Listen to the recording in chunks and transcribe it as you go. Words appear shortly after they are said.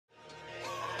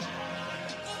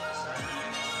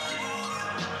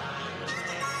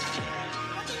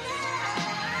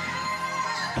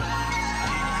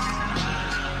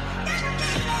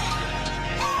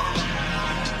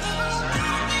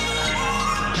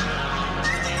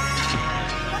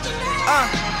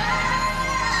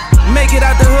Make it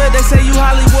out the hood, they say you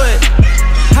Hollywood.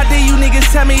 How dare you niggas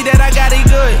tell me that I got it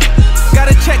good?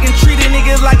 Gotta check and treat the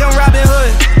niggas like I'm Robin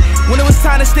Hood. When it was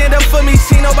time to stand up for me,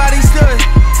 see nobody stood.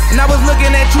 And I was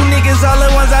looking at you niggas, all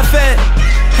the ones I fed.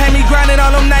 Had me grinding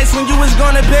all them nights when you was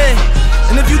going to bed.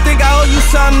 And if you think I owe you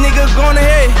something, nigga, go on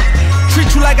ahead.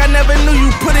 Treat you like I never knew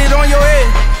you, put it on your head.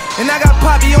 And I got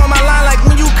Poppy on my line like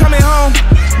when you coming home.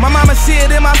 My mama see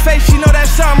it in my face, she know that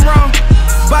something wrong.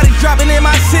 Body dropping in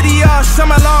my city all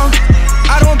summer long.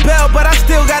 I don't bail, but I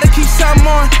still gotta keep something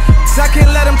on. Cause I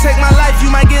can't let him take my life,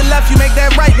 you might get left, you make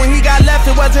that right. When he got left,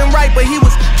 it wasn't right, but he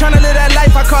was trying to live that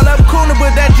life. I call up Kuna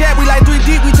with that jet, we like 3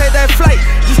 deep, we take that flight.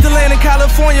 Just to land in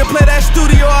California, play that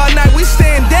studio all night. We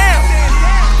stand down,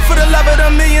 for the love of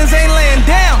the millions, ain't laying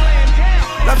down.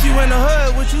 Left you in the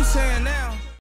hood, what you saying now?